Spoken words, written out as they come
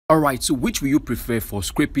Alright, so which will you prefer for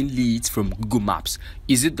scraping leads from Google Maps?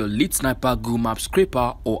 Is it the Lead Sniper Google Maps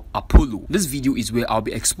Scraper or Apollo? This video is where I'll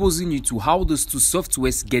be exposing you to how those two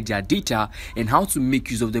softwares get their data and how to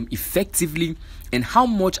make use of them effectively, and how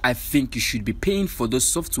much I think you should be paying for those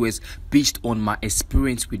softwares based on my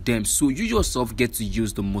experience with them, so you yourself get to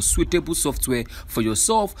use the most suitable software for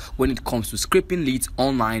yourself when it comes to scraping leads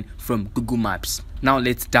online from Google Maps. Now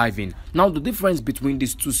let's dive in. Now the difference between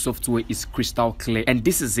these two software is crystal clear, and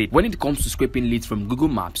this is it. When it comes to scraping leads from Google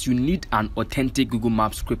Maps, you need an authentic Google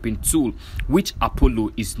Maps scraping tool, which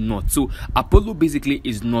Apollo is not. So Apollo basically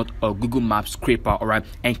is not a Google Maps scraper, alright,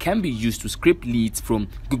 and can be used to scrape leads from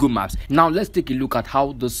Google Maps. Now let's take a look at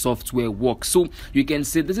how the software works. So you can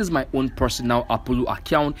see this is my own personal Apollo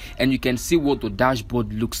account, and you can see what the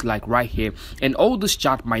dashboard looks like right here. And all this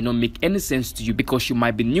chart might not make any sense to you because you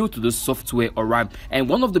might be new to the software, alright. And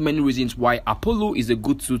one of the many reasons why Apollo is a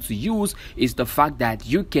good tool to use is the fact that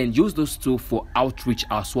you can use this tool for outreach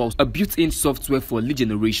as well, a built-in software for lead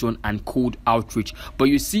generation and cold outreach. But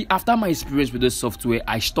you see, after my experience with this software,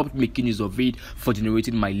 I stopped making use of it for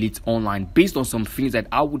generating my leads online based on some things that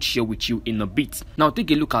I would share with you in a bit. Now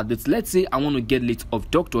take a look at this. Let's say I want to get leads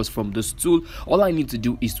of doctors from this tool. All I need to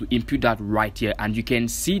do is to input that right here, and you can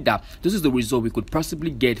see that this is the result we could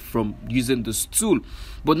possibly get from using this tool.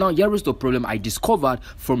 But now here is the problem I discovered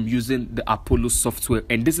from using the Apollo software,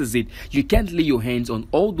 and this is it. You can't lay your hands on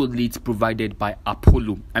all the leads provided by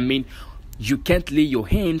Apollo. You can't lay your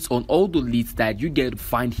hands on all the leads that you get to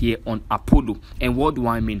find here on Apollo. And what do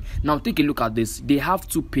I mean? Now take a look at this. They have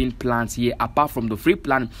two paying plans here apart from the free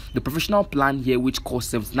plan. The professional plan here, which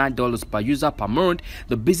costs $79 per user per month.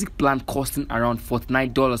 The basic plan costing around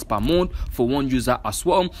 $49 per month for one user as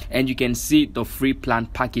well. And you can see the free plan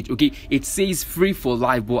package. Okay, it says free for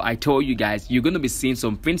life, but I tell you guys, you're going to be seeing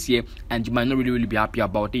some things here and you might not really be happy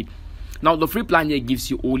about it. Now the free plan here gives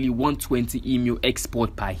you only 120 email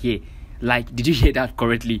export per year. Like, did you hear that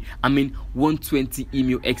correctly? 120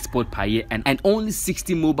 email export per year and only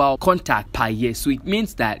 60 mobile contact per year. So it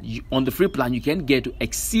means that on the free plan you can get to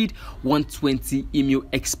exceed 120 email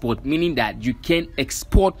export, meaning that you can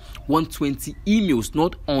export 120 emails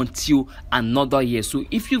not until another year. So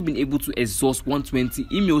if you've been able to exhaust 120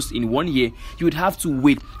 emails in 1 year, you would have to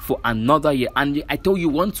wait for another year. And I tell you,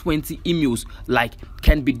 120 emails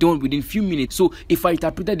can be done within few minutes. So if I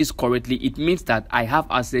interpreted this correctly, it means that I have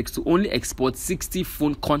access to only export 60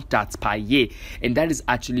 phone contacts per year, and that is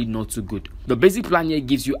actually not too good. The basic plan here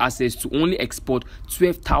gives you access to only export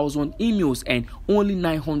 12,000 emails and only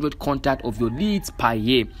 900 contact of your leads per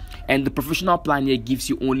year, and the professional plan here gives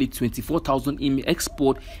you only 24,000 email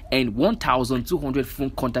export and 1,200 phone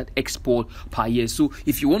contact export per year. So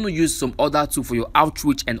if you want to use some other tool for your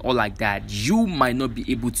outreach and all like that, you might not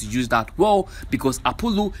be able to use that well because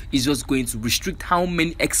Apollo is just going to restrict how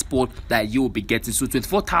many export that you will be getting. So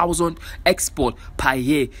 24,000 export per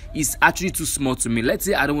year is actually too small to me. Let's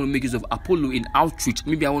say I don't want to make use of Apollo in outreach,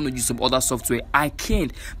 maybe I want to use some other software. I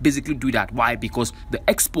can't basically do that. Why? Because the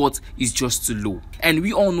export is just too low. And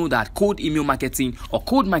we all know that cold email marketing or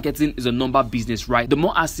cold marketing is a number business, right? The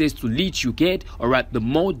more access to leads you get, alright, the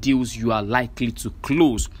more deals you are likely to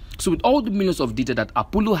close. So with all the millions of data that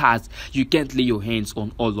Apollo has, you can't lay your hands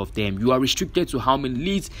on all of them. You are restricted to how many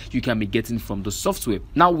leads you can be getting from the software.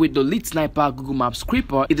 Now with the Lead Sniper Google Maps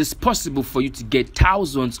Scraper, it is possible for you to get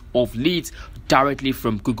thousands of leads directly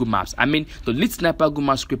from Google Maps. The Lead Sniper Google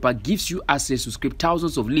Maps Scraper gives you access to scrape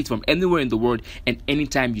thousands of leads from anywhere in the world and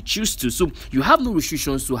anytime you choose to. So you have no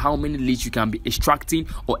restrictions to how many leads you can be extracting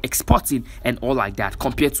or exporting and all like that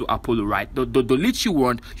compared to Apollo, right? The leads you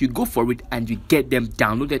want, you go for it and you get them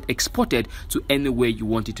downloaded, exported to anywhere you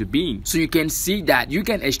want it to be in. So you can see that you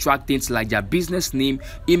can extract things like their business name,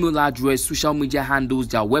 email address, social media handles,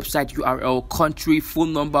 their website URL, country,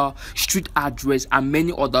 phone number, street address, and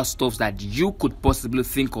many other stuff that you could possibly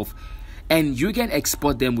think of, and you can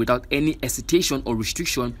export them without any hesitation or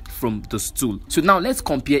restriction from this tool. So now let's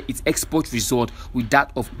compare its export result with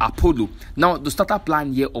that of Apollo. Now the starter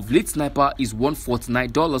plan here of Lead Sniper is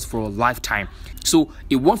 $149 for a lifetime. So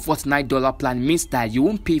a $149 plan means that you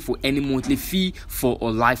won't pay for any monthly fee for a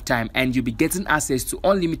lifetime, and you'll be getting access to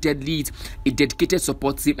unlimited leads, a dedicated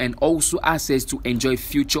support team, and also access to enjoy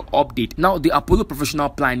future update. Now the Apollo professional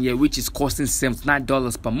plan here, which is costing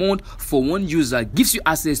 $79 per month for one user, gives you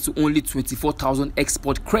access to only 24,000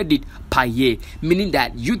 export credit per year, meaning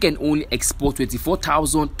that you can only export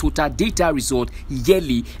 24,000 total data result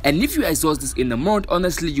yearly. And if you exhaust this in a month,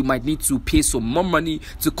 honestly, you might need to pay some more money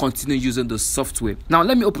to continue using the software. Now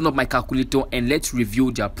let me open up my calculator and let's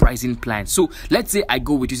review their pricing plan. So let's say I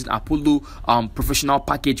go with using Apollo professional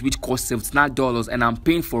package, which costs $79, and I'm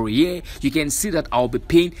paying for a year. You can see that I'll be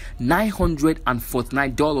paying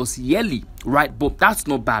 $949 yearly, right? But that's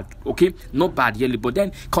not bad, okay? Not bad yearly. But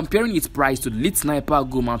then comparing its price to the Lead Sniper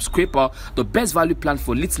Google Map Scraper, the best value plan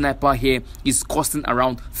for Lead Sniper here is costing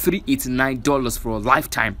around $389 for a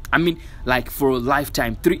lifetime. I mean, like for a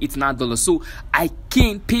lifetime, $389. So I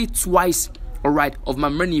can pay twice, all right, of my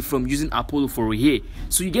money from using Apollo for a year.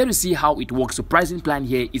 So you get to see how it works. The pricing plan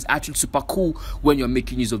here is actually super cool when you're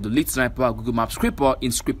making use of the Lead Sniper Google Map Scraper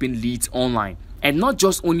in scraping leads online. And not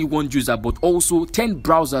just only one user, but also 10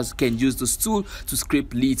 browsers can use this tool to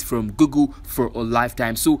scrape leads from Google for a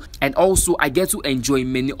lifetime. So, and also I get to enjoy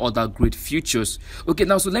many other great features. Okay,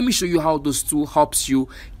 now so let me show you how this tool helps you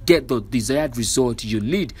get the desired result you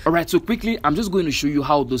need. All right, so quickly I'm just going to show you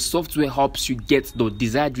how the software helps you get the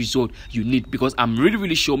desired result you need, because I'm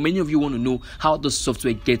really sure many of you want to know how the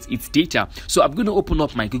software gets its data. So I'm going to open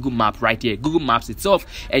up my Google Map right here, Google Maps itself,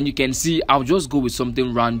 and you can see I'll just go with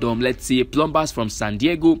something random. Let's say plumbers from San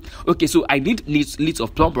Diego. Okay, so I need leads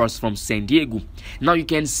of plumbers from San Diego. Now you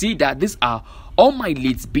can see that these are all my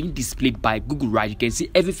leads being displayed by Google, right? You can see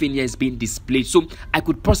everything here is being displayed. So I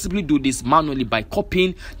could possibly do this manually by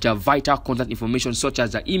copying their vital contact information, such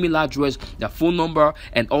as their email address, their phone number,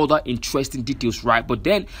 and other interesting details, right? But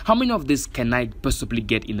then how many of this can I possibly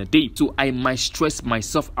get in a day? So I might stress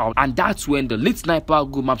myself out, and that's when the Lead Sniper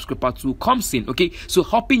Google Map Scraper tool comes in. Okay, so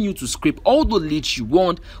helping you to scrape all the leads you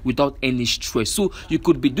want without any stress. So you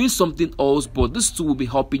could be doing something else, but this tool will be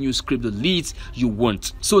helping you scrape the leads you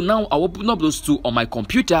want. So now I'll open up those two on my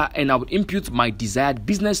computer and I will input my desired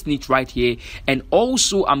business niche right here, and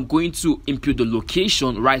also I'm going to input the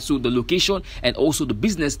location, right? So the location and also the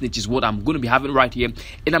business niche is what I'm going to be having right here,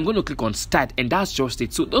 and I'm going to click on start, and that's just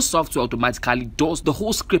it. So the software automatically does the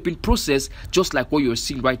whole scraping process, just like what you're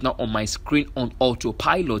seeing right now on my screen on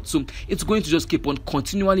autopilot. So it's going to just keep on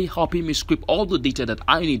continually helping me scrape all the data that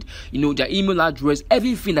I need, you know, their email address,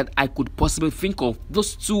 everything that I could possibly think of.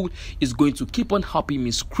 This tool is going to keep on helping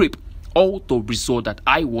me scrape all the result that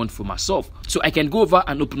I want for myself. So I can go over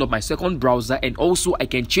and open up my second browser, and also I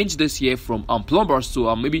can change this here from plumbers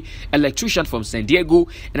to maybe electrician from San Diego,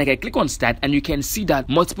 and I can click on start, and you can see that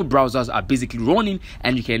multiple browsers are basically running,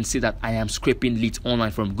 and you can see that I am scraping leads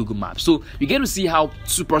online from Google Maps. So you get to see how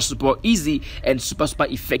super easy and super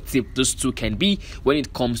effective this tool can be when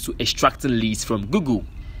it comes to extracting leads from Google.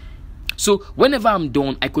 So whenever I'm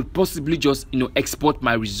done, I could possibly just, you know, export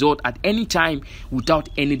my result at any time without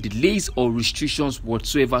any delays or restrictions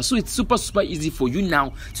whatsoever. So it's super easy for you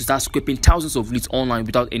now to start scraping thousands of leads online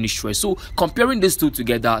without any stress. So comparing these two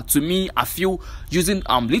together, to me, I feel using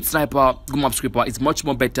Lead Sniper Google Map Scraper is much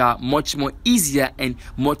more better, much more easier, and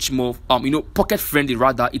much more you know, pocket friendly.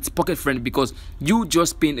 Rather, it's pocket friendly because you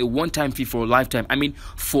just paying a one-time fee for a lifetime. I mean,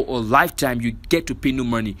 for a lifetime you get to pay no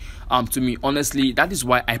money. To me, honestly, that is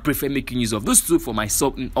why I prefer making use of this tool for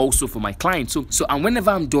myself and also for my clients. So and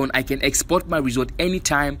whenever I'm done, I can export my result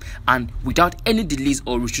anytime and without any delays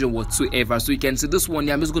or restriction whatsoever. So you can see this one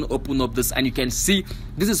here. I'm just going to open up this, and you can see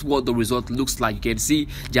this is what the result looks like. You can see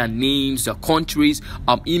their names, their countries,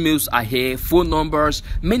 emails are here, phone numbers,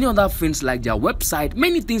 many other things like their website,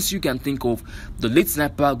 many things you can think of. The Lead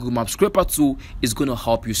Sniper Google Map Scraper tool is going to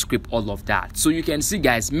help you scrape all of that. So you can see,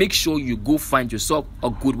 guys, make sure you go find yourself a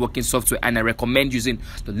good working software, and I recommend using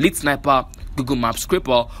the Lead Sniper Google Map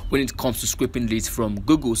Scraper when it comes to scraping leads from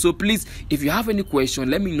Google. So please, if you have any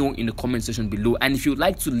question, let me know in the comment section below. And if you'd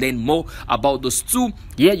like to learn more about this tool,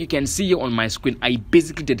 yeah, you can see here on my screen, I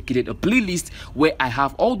basically dedicated a playlist where I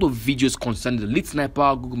have all the videos concerning the Lead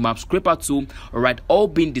Sniper Google Map Scraper tool, all right, all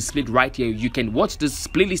being displayed right here. You can watch this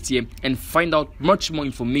playlist here and find out much more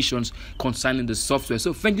information concerning the software.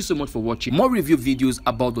 So thank you so much for watching. More review videos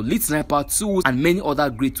about the Lead Sniper tools and many other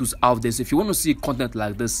great tools out there. So if you want to see content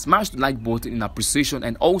like this, smash the like button in appreciation,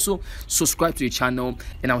 and also subscribe to the channel,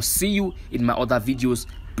 and I'll see you in my other videos.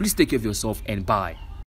 Please take care of yourself, and bye.